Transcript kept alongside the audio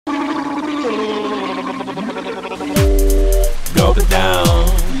Gulp it down,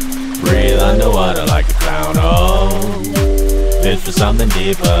 breathe underwater like a clown. Oh, fish for something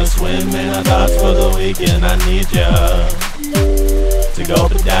deeper, swim in our thoughts for the weekend. I need ya to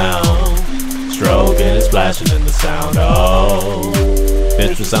gulp it down, stroking and splashing in the sound. Oh,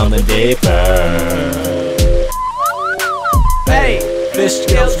 fish for something deeper. Hey, fish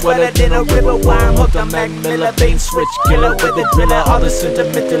scales wetter than a river wine. Hooked on Mac Miller, bait switch killer with a driller. All the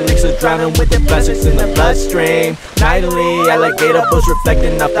sentimental licks are drowning with the plastics in the bloodstream. Nightly, alligator bush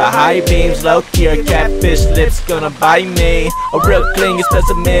reflecting off the high beams. Low-key, a catfish lips gonna bite me. A real clingy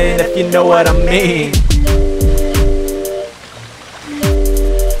specimen, if you know what I mean.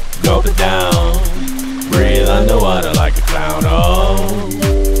 Gulp it down, breathe underwater like a clown. Oh,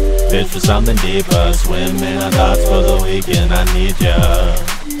 fish for something deeper, swim in our thoughts for the weekend. I need ya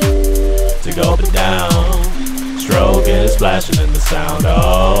to gulp it down, stroking and splashing in the sound.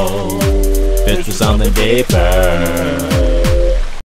 Oh, fish for something deeper.